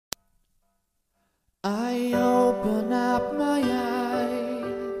I open up my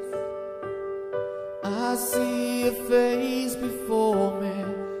eyes, I see a face before me,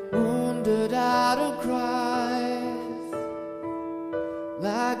 wounded out of cries,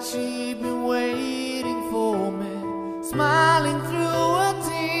 like she'd been waiting for me, smiling through her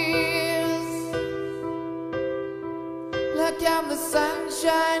tears, like I'm the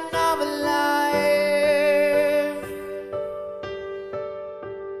sunshine of her life.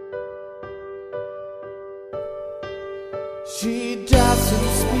 She doesn't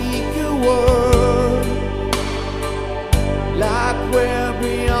speak a word, like we're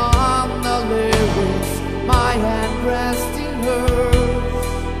beyond the lyrics, my hand resting hers,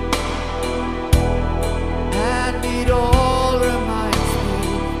 and it all reminds me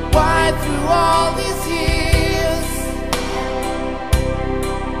why through all these years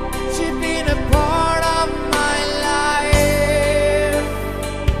she's been a part of my life.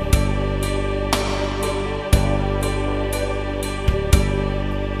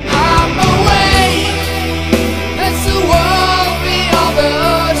 I'm awake, it's the world beyond the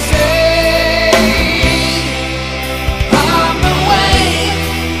shade. I'm awake,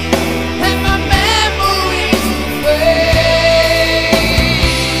 and my memories fade.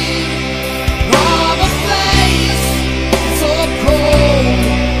 Of a place so cold,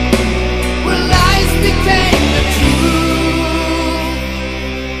 where lies became the truth.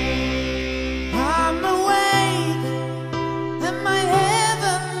 I'm awake, and my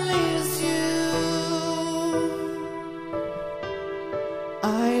heaven is you. I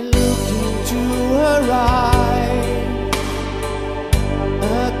look into her eyes,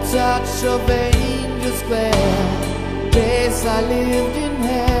 a touch of angel's glare. Days I lived in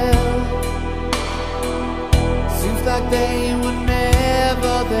hell, seems like they were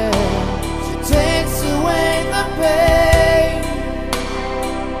never there. She takes away the pain.